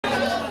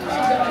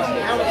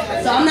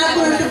So I'm not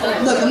going to,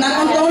 look, I'm not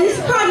going to throw any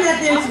surprises out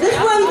there. So this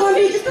one's going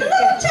to be just a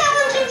little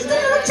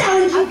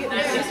challenging,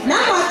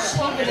 Not much.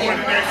 More than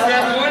that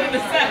 7. More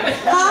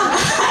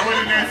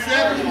than that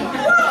 7.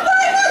 Well,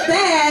 not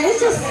bad. It's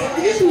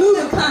just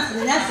moving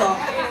constantly, that's all.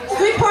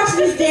 3 parts of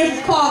this dance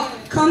is called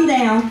Come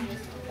Down.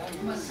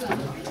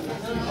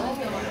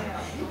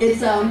 It's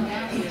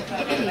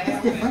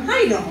different. How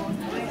you doing?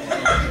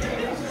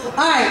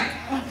 Alright.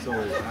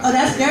 Oh,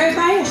 that's for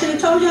everybody? I should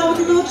have told y'all it was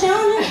a little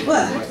challenging.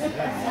 What?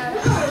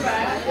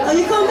 Oh,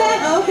 you come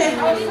back? Oh, okay.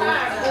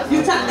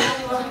 You tired?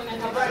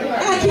 I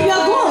gotta keep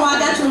y'all going while I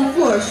got you on the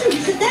floor. Shoot,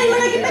 sit down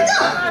when I get back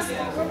up.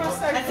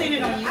 I seen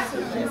it on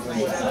YouTube.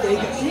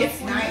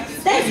 It's nice.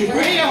 Thank you.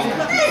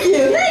 Thank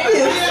you.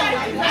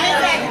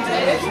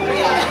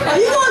 Oh,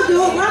 you gonna do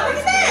it? I'll bring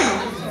it down.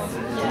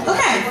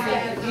 Okay.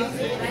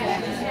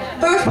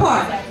 First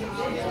part.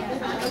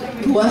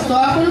 You want to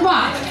start from the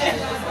rock.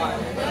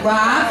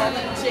 Rock.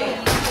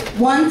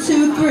 1,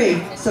 2,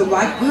 3. So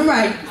right on the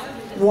right.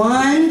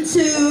 1,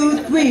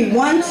 2, 3.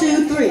 1,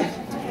 2, 3.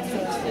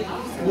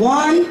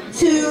 1,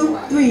 2,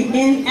 3.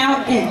 In,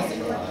 out, in.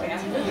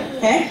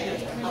 Okay?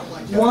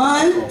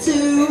 1,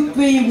 2,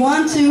 3.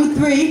 1, 2,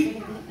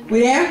 3. We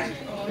there?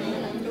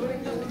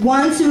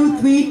 1, 2,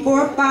 3,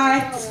 4,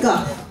 5.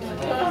 Scuff.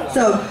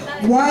 So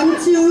 1,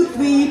 2,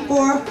 3,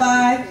 4,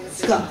 5.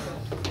 Scuff.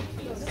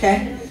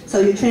 Okay? So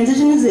your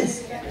transition is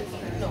this.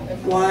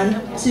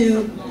 1,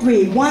 2,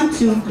 3. 1,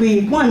 2,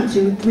 3. 1,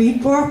 2, 3,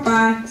 4,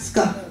 5.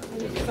 Scuff.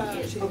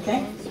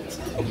 Okay?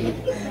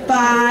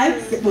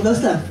 5, 6, well, those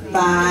stuff.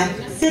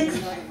 5, 6,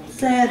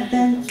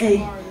 7, 8.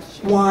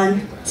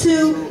 1,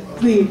 2,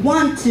 3.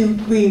 1, 2,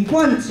 3.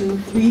 1, 2,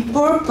 3,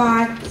 4,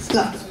 5.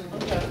 Scuff.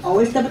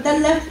 Always step with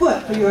that left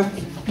foot for your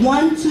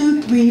 1,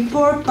 2, 3,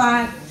 4,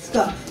 5.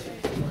 Scuff.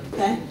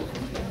 Okay?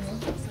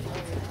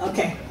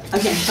 Okay.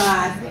 Again,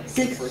 5,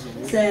 6,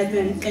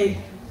 7, 8.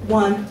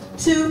 1,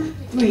 2,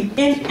 3.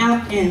 In,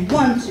 out, in.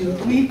 1, 2,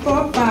 3,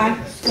 4,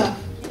 5. Scuff.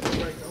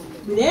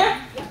 You there?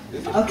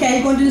 Okay,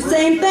 you're going to do the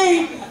same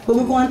thing, but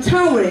we're going to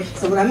turn with it.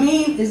 So what I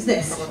mean is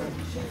this.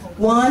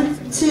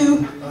 1,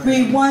 2,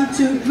 3. 1,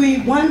 2,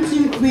 3. 1,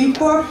 2, 3,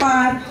 4,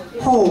 5.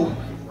 Hold.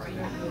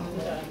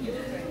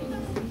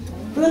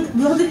 We'll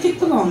have to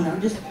kick along now.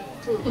 Just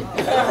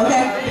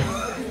okay.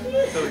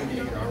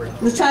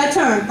 Let's try to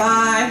turn.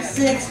 5,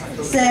 6,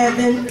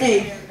 7,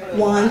 8.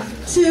 1,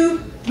 2,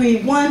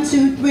 3. 1,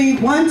 2, 3.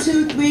 1,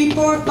 2, 3,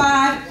 4,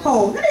 5.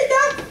 Hold. There you go.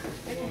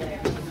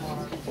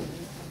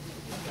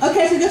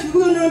 Okay, so guess what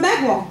we're going to do on the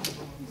back wall.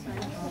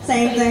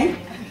 Same thing.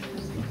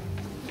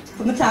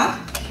 From the top.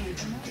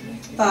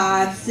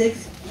 5,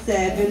 6,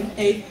 7,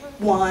 8.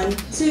 1,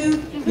 2,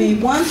 3.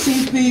 1,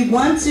 2, 3.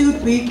 1, 2,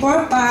 3,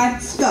 4,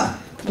 5. Scuff.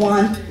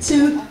 1,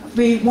 2,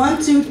 3. 1,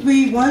 2,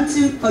 3. 1,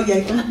 2. Oh yeah,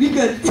 you're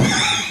good.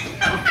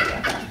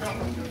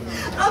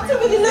 I'm too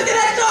busy looking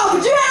at y'all,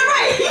 but you had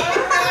right.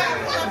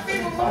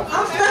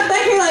 I'm stuck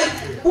back here like,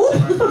 oops,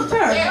 this was a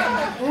turn.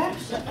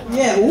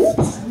 Yeah,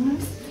 oops.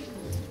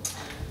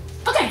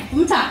 Okay, from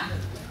the top.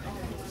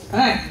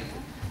 Alright.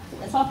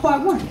 That's all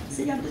part 1.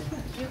 See y'all this way.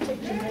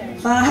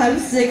 5,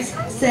 6,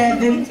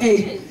 7,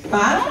 8.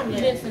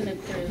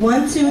 5.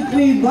 1, 2,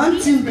 3.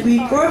 1, 2,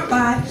 3, 4,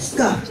 5.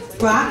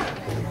 Scuff. Rock.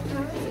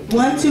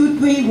 1, 2,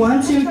 3.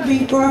 1, 2,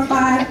 3, 4,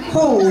 5.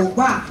 Hold.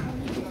 Rock.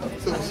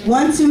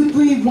 1, 2,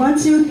 3. 1,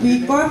 2,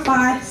 3, 4,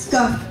 5.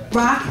 Scuff.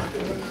 Rock.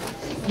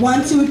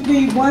 1, 2,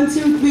 3. 1,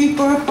 2, 3,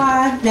 4,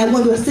 5. Now we're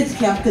going to do a 6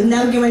 count because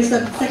now we're getting ready to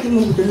start the second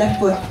move with the left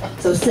foot.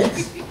 So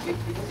 6.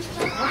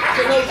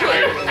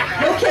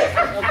 No kick.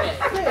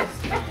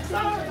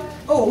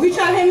 Oh, we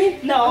trying to hit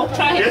me? No,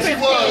 try hit Yes, Chris.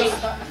 he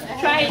was.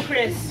 Try hit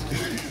Chris.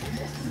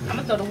 I'm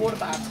gonna throw the water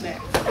box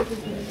back.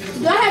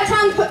 Do I have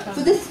time to put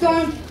for this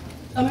going?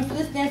 I mean, for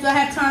this dance, do I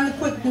have time to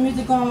put the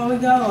music on while we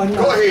go, or no?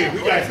 Go ahead. We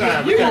got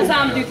time. You got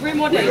time to do 3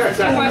 more days. got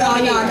time. No,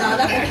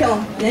 that's gonna kill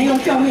him. They ain't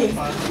gonna kill me.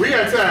 We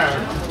got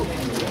time.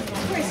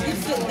 Chris, you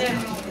sit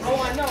down.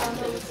 Oh, I know.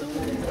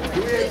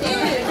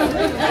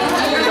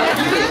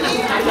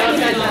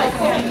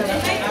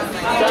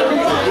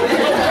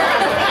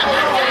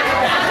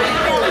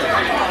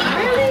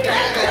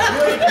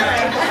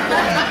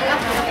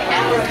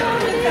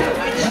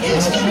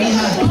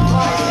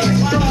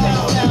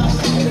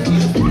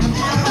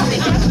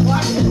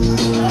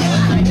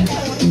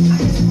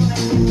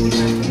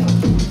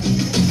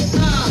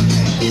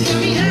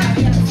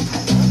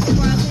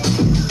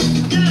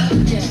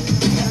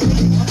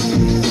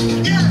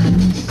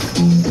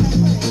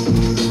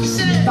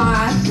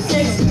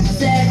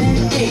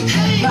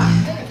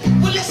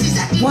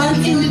 One,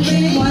 two,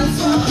 three, 1,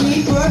 2,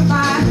 3, 4,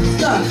 5,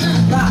 stuff,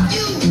 rock.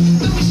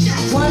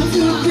 1,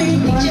 2, 3,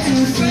 1,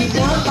 2, 3,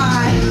 4,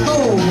 5,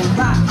 hold,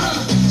 rock.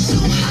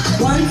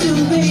 1, 2,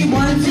 3,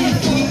 1, 2,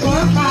 3,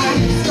 4,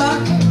 5,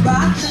 stuff,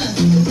 rock.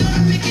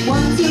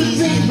 1, 2,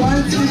 3,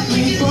 1, 2,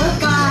 3, 4,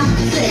 5,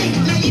 6.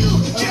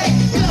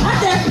 Right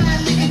there.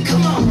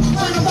 Come on,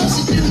 what am I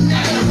supposed to do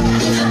now?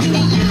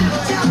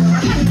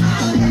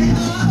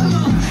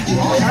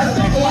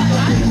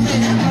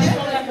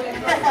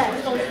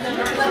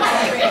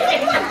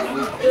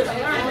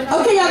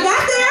 Okay, y'all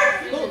got there?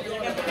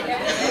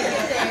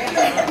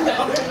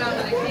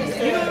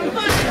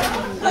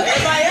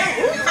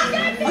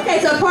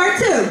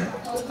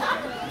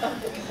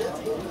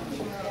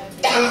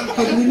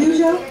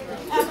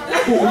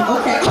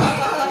 Okay.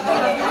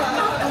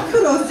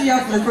 Kudos to y'all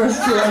for the first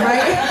two, all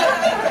right?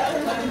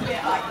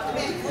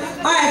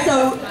 All right,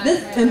 so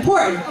this is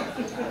important.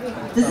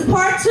 This is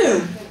part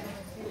 2.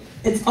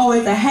 It's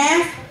always a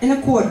half and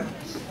a quarter.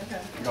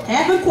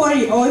 Half and quarter,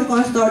 you're always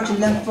going to start your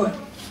left foot.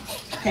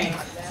 Okay,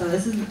 so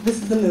this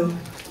is the move.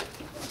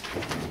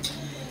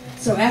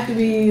 So after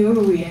where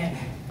were we at?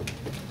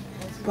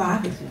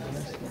 Rock.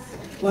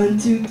 1,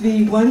 2,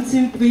 3, 1,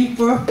 2, 3,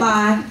 4,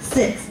 5,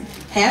 6.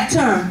 Half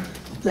turn,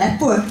 left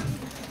foot.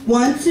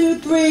 1, 2,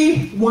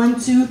 3, 1,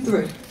 2,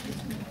 3.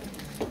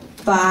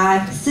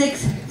 5,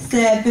 6,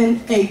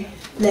 7, 8.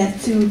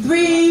 Left 2,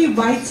 3,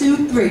 right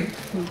 2, 3.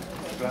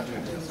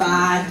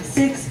 5,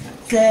 6,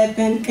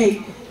 7,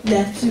 8.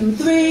 Left 2,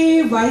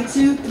 3, right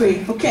 2,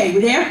 3. Okay, we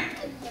there?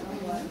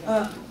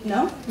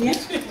 No? Yeah?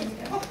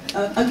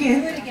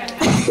 Again.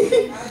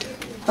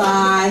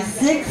 5,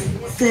 6,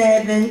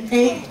 7,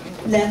 8.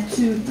 Left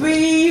 2,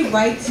 3,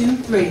 right 2,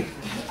 3.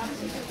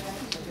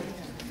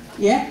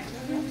 Yeah?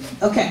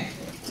 Okay.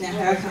 Now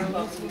here I come.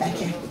 Back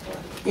here.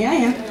 Yeah, I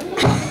am.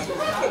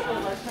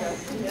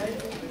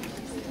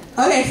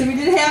 Okay, so we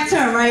did a half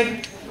turn,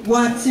 right?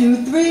 1,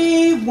 2,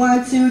 3,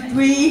 1, 2,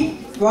 3.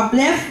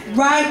 Left,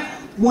 right,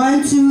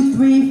 1, 2,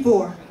 3,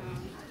 4.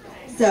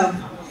 So,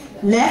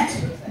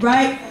 left,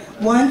 right,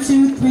 1,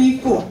 2, 3,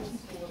 4.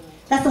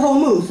 That's the whole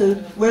move. So,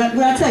 what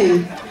I tell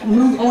you, the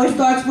move always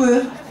starts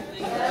with.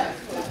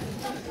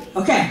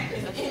 Okay.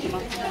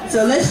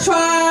 So let's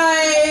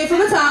try from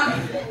the top.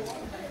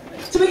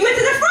 So we get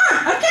to the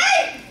front,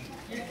 okay?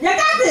 Y'all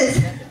got this.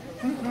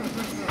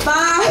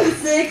 5,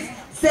 6,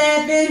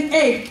 7,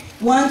 8.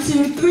 1,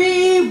 2,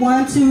 3,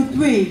 1, 2,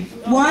 3.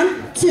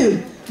 1,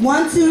 2.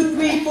 1, 2,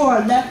 3, 4.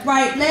 Left,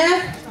 right,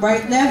 left,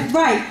 right, left,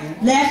 right.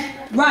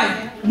 Left,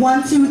 right.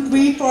 1, 2,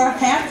 3, 4.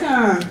 Half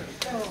turn.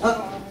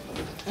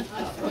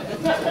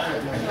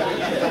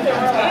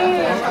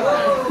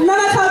 Remember I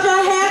told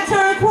y'all half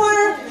turn,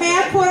 quarter?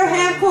 Half, quarter,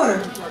 half,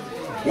 quarter.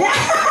 Yeah.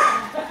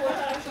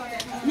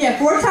 Yeah,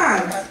 4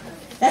 times.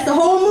 That's the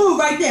whole move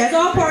right there. It's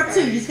all part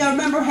 2. You just gotta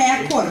remember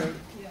half, quarter.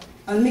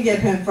 Let me get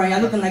a pen for you.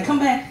 I'm looking like, come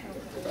back.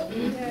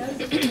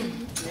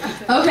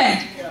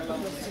 Okay.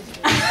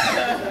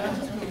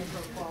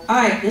 All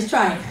right, let's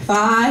try it.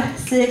 5,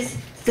 6,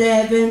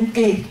 7,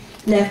 8.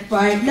 Left,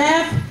 right,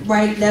 left,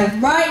 right,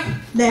 left, right,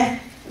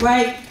 left,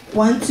 right.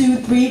 1, 2,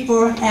 3,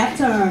 4. Half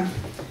turn.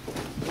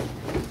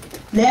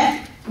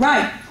 Left,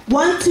 right.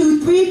 1,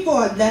 2, 3,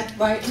 4. Left,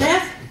 right,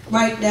 left,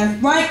 right,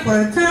 left, right.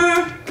 Quarter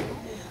turn.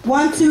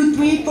 1, 2,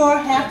 3, 4.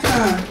 Half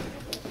turn.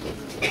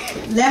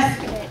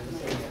 Left.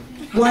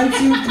 1,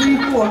 2, 3,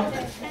 4.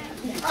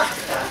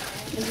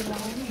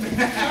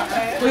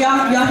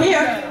 Well, y'all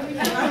here?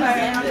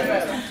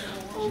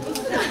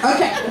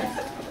 Okay.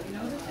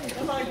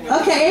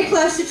 Okay, A+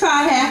 to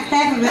try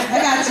half of it. I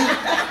got you.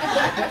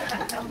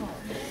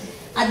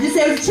 I just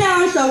said it was a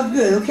challenge, so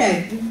good.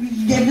 Okay,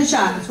 give it a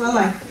shot. That's what I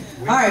like.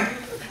 All right.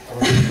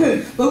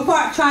 We'll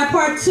try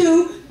part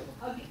 2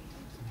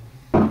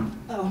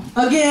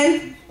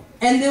 again,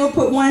 and then we'll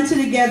put 1 and 2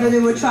 together.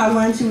 Then we'll try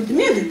 1 and 2 with the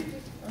music,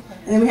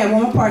 and then we have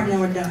one more part, and then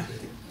we're done.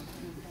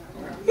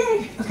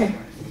 Yay. Okay.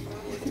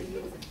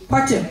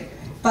 Part 2.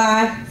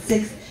 5,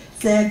 6,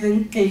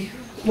 7, 8.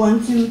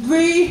 1, 2,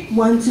 3.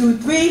 1, 2,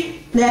 3.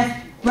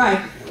 Left, right.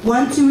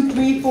 1, 2,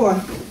 3,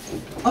 4.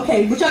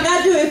 Okay, what y'all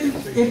gotta do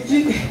if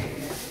you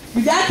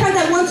gotta count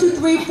that 1, 2,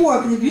 3,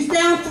 4. Because if you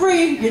stay on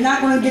 3, you're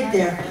not gonna get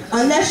there.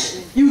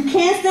 Unless you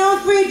can't stay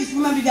on 3, just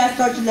remember you gotta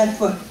start your left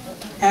foot.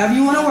 However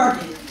you wanna work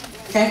it.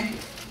 Okay.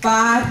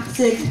 5,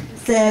 6,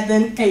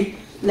 7, 8.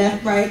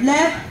 Left, right,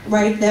 left,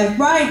 right, left,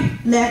 right,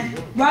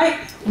 left, right.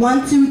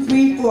 1, 2,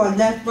 3, 4.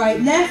 Left,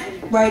 right, left,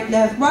 right,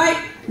 left, right,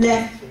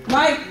 left,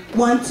 right.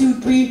 1,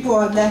 2, 3,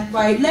 4. Left,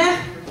 right,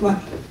 left. 1.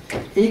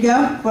 Here you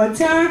go. For a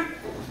turn.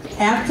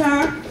 Half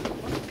turn.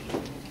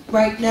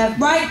 Right, left,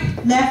 right,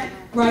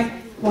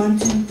 1,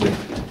 2, 3.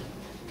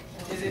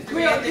 Is it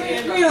 3 on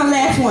the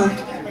last one.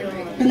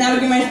 But now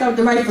we're getting ready to start with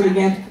the right foot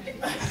again.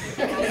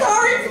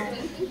 Sorry.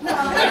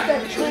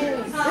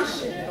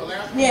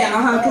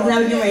 Yeah, because now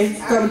we're getting ready to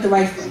start with the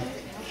right foot.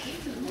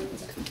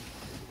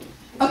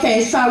 Okay,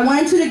 let's try 1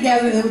 and 2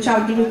 together, and then we'll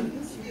try to do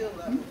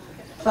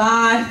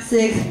 5,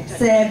 6,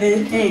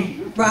 7,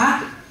 8.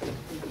 Rock.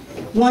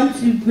 1,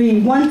 2,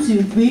 3, 1,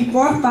 2, 3,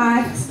 4,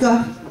 5.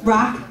 Scuff.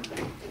 Rock.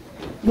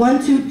 1,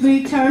 2,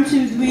 3, turn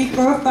 2, 3,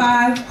 4,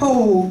 5.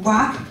 Hold.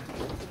 Rock.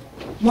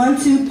 1,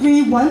 2,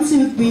 3, 1,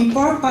 2, 3,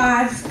 4,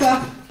 5.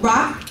 Scuff.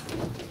 Rock.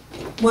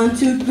 1,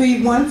 2,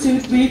 3, 1, 2,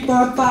 3,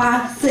 4,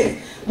 5,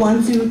 6.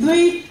 1, 2,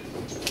 3.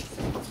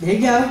 There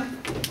you go.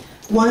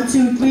 1,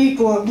 2, 3,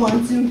 4.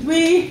 1, 2,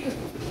 3,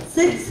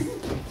 6.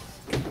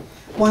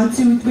 1,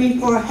 2, 3,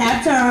 4.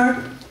 Half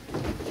turn.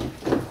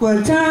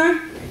 Quarter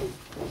turn.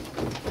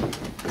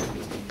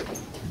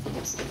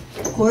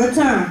 Quarter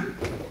turn.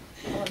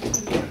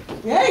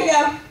 There you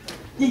go.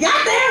 You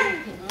got there?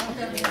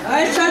 All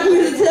right, let's try to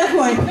use it to that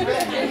point.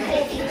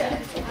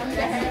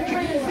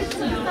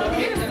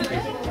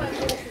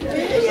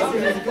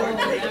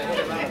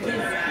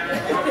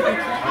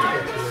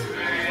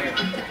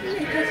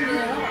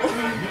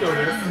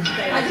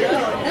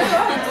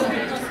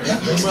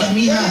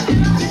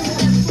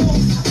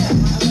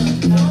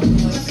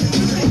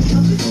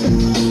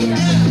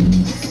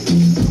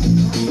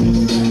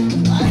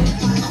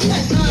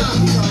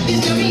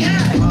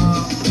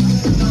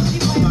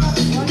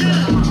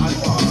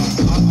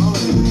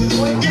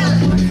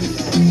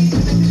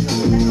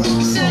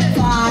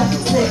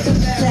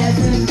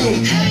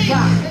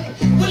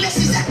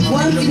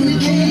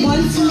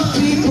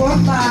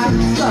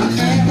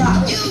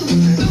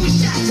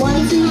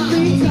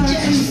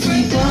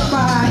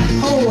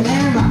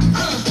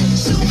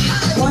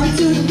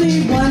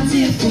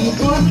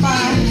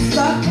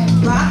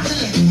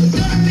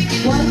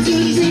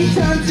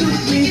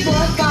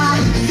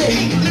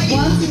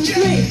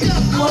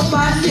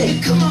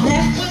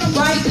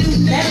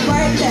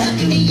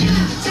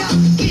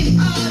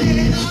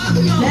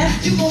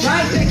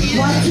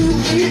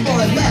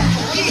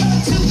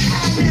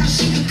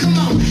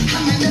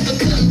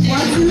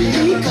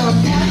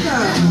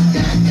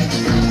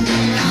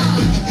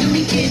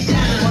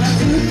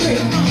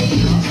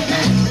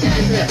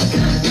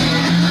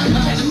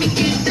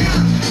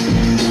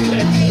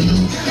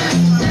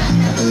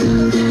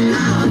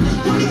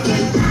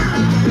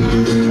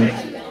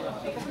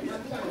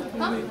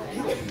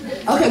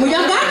 Okay, well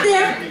y'all got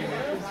there.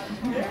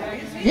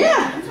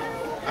 Yeah.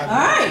 All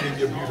right.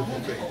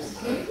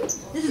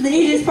 This is the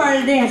easiest part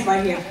of the dance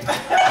right here.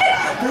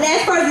 The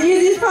last part is the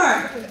easiest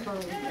part.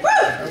 Woo!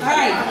 All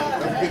right.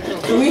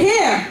 So we're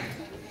here.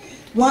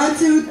 1,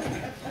 2,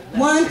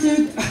 1,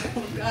 2.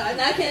 Oh God,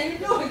 I can't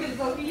even do it because it's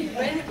so easy.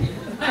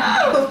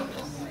 Oh.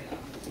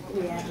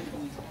 Yeah.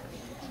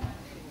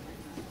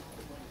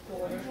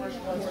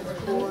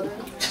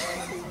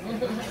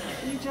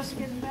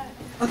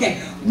 Okay,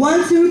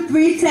 1, 2,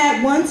 3,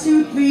 tap, 1,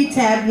 2, 3,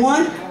 tap,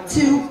 1,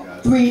 2,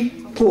 3,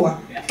 4,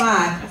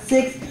 5,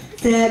 6,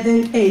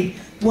 7, 8.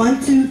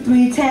 1, 2,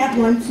 3, tap,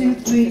 1, 2,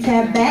 3,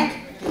 tap, back.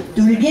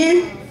 Do it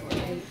again.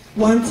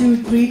 1,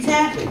 2, 3,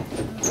 tap,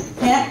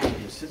 tap,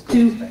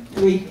 2,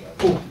 3,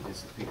 4.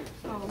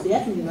 See,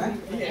 that's easy, right?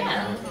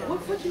 Yeah.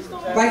 What foot you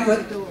starting? Right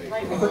foot.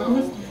 Right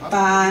foot.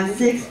 5,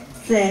 6,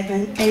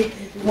 7, 8.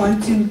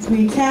 1, 2,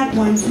 3, tap,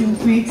 1, 2,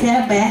 3,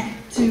 tap, back.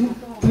 2,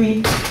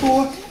 3,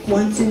 4.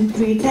 1, 2,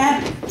 3,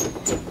 tap,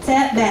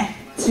 tap, back.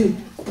 2,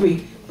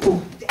 3,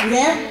 4. You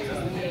there?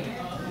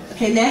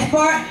 Okay, last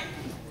part.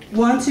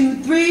 1,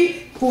 2,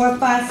 3, 4,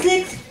 5,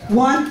 6.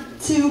 1,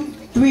 2,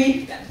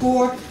 3,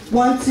 4.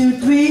 1, 2,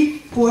 3,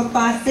 4,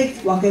 5,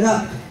 6. Walk it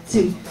up.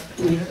 2,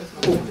 3,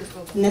 4.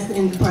 And that's the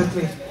end of part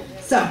 3.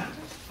 So,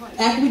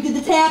 after we did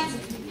the taps,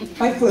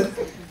 right foot,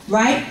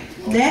 right,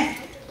 left,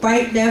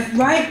 right, left,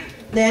 right,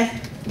 left,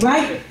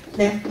 right,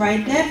 left,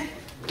 right, left.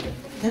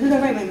 Let's do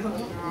that right, right.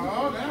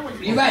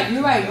 You're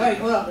right,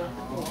 hold up.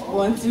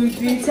 1, 2,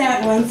 3,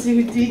 tap, 1,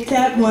 2, 3,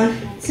 tap, 1,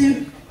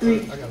 2, 3,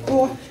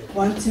 4.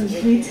 1, 2,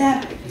 3,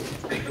 tap,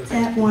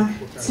 tap, 1,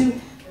 2,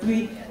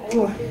 3,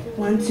 4.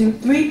 1, 2,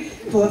 3,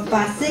 4,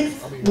 5, 6.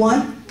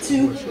 1,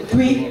 2,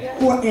 3,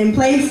 4. In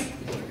place.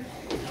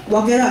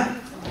 Walk it up.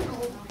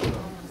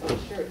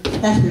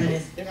 That's what it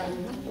is.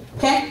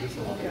 Okay?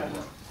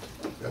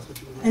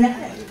 And that's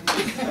it.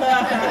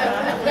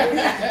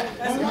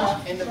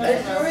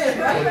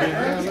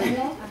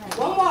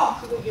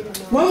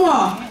 One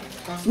more.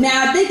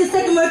 Now I think the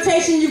second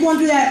rotation you're going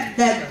to do that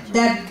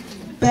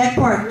back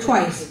part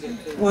twice.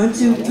 1,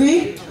 2,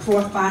 3,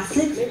 4, 5,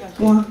 6.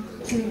 1,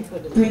 2,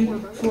 3,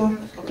 4.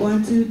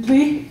 1, 2,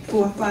 3,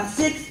 4, 5,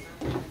 6.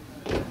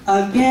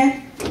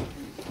 Again.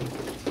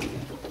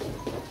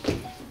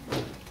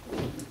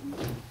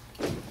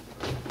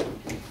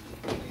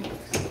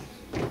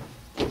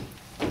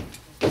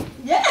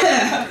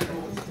 Yeah.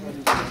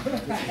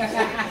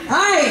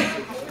 Hi.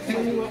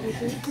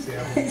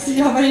 So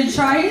y'all ready to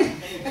try it?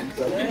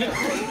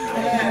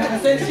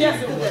 Since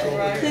yesterday,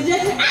 right? Since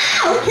yesterday?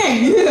 Ah, okay,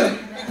 yeah.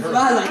 That's what I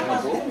like.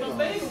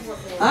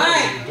 All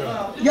right,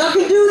 y'all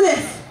can do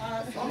this.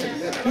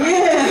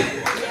 Yeah.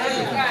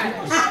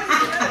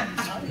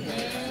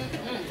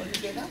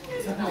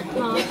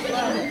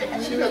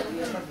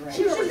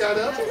 She never got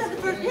up.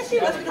 Yes, she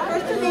was. The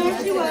first to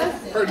dance, she was.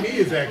 Her knee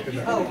is acting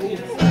up. Oh.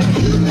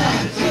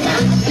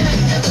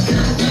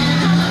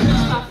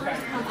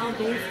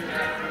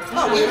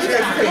 Oh, well, she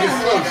has to take it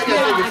slow. She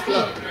has to take it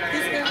slow.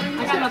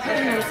 I got my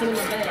pain medicine in the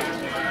bag.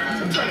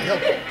 I'm trying to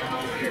help her.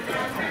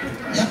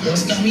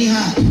 It's got me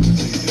hot.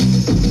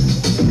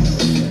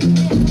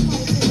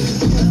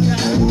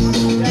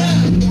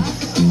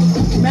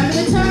 Remember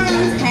the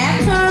turns, half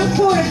turn,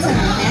 quarter turn,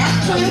 half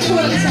turn,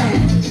 quarter turn.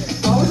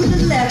 Always with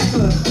the left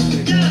foot.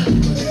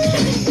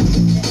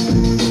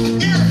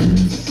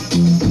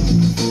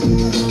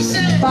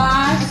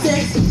 Five,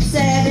 6,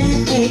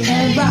 7, 8,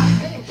 and rock.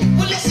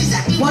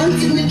 1,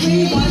 2,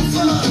 3, 1, 2,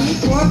 3,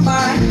 4,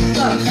 5,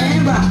 up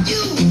and rock.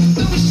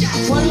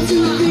 1,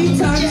 2, 3,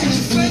 turn, 2,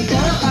 3,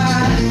 4,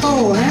 5,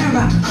 hold and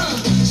rock.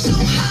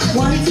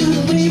 1, 2,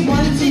 3,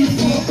 1, 2,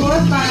 3, 4,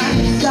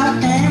 5,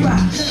 stop and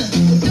rock.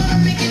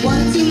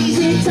 1, 2,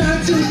 3, turn,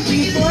 2,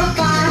 3, 4,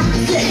 5,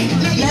 6.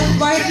 Left,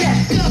 right,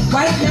 left,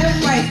 right,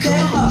 left, right,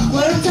 step up.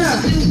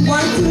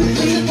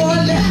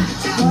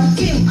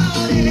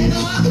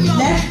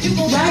 left,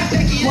 right,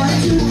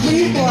 1, 2,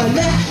 3, 4,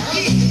 left.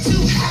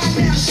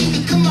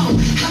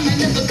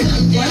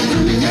 1,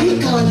 2,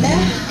 3, 4,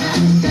 left.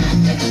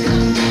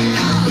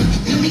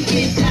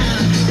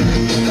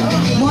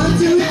 1,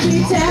 2,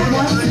 3, tap,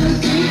 1, 2,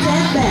 3,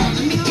 tap back.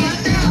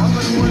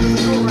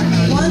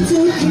 1,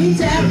 2, 3,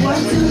 tap,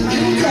 1, 2,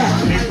 3, tap.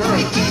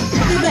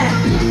 Take it back.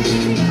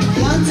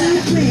 1,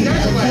 2, 3,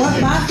 4,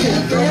 5,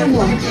 6, 7,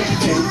 1,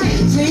 2,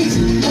 3,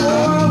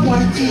 4,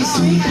 1, 2,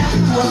 3,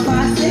 4,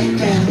 5,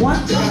 6, and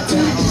 1, 2,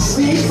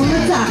 3 from the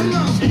top.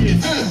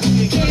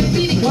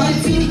 1,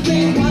 2,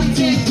 3, 1,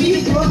 2,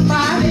 3, 4,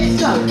 5,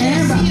 stop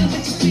and rock.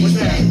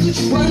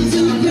 1,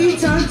 2, 3,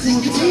 turn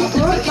 2, 3,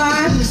 4,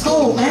 5,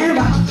 hold and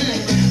rock.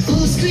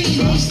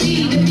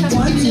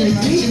 1, 2,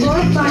 3,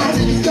 4,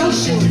 5, go,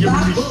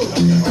 rock.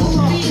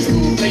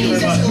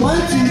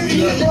 1, 2,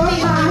 3, 4,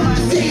 5,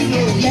 6,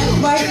 left,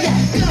 right,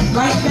 left,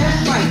 right,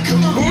 left, right,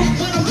 left,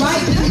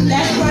 right,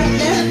 left, right,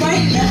 left,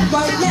 right, left,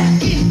 right, left.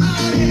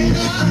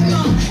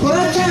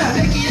 Good time.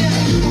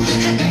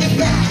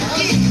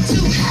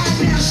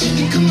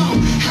 Come on,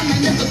 I'ma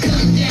never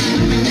come down,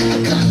 I'ma never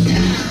come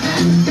down.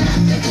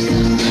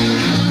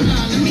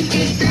 Let me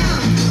get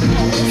down.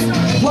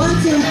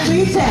 1, 2,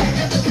 3, tap.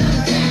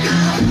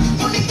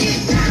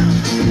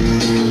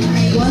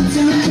 1,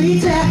 2, 3,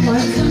 tap.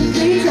 1, 2,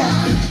 3, tap.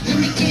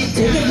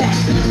 Take it back.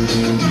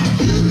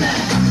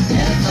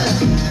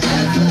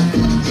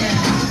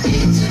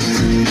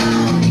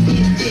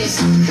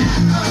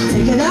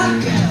 Take it up.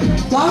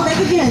 Walk back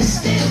again.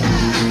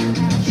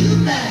 You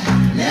might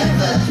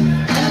never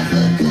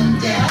come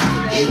down.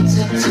 It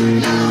took too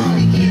long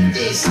to get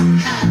this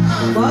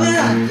high Walk on it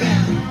up. the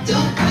ground.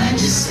 Don't mind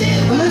just stay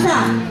One more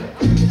time.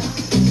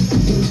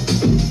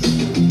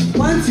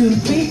 1, 2,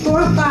 3,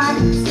 4,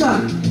 5,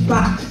 stop,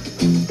 rock.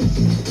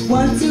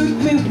 1,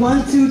 2, 3,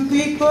 1, 2,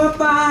 3, 4,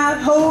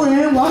 5, hold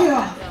and walk it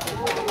off.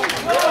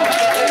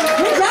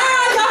 Good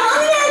job, y'all.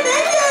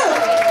 Thank you.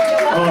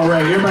 All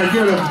right, everybody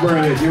give it up for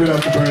Bernadette. Give it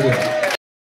up for Bernadette.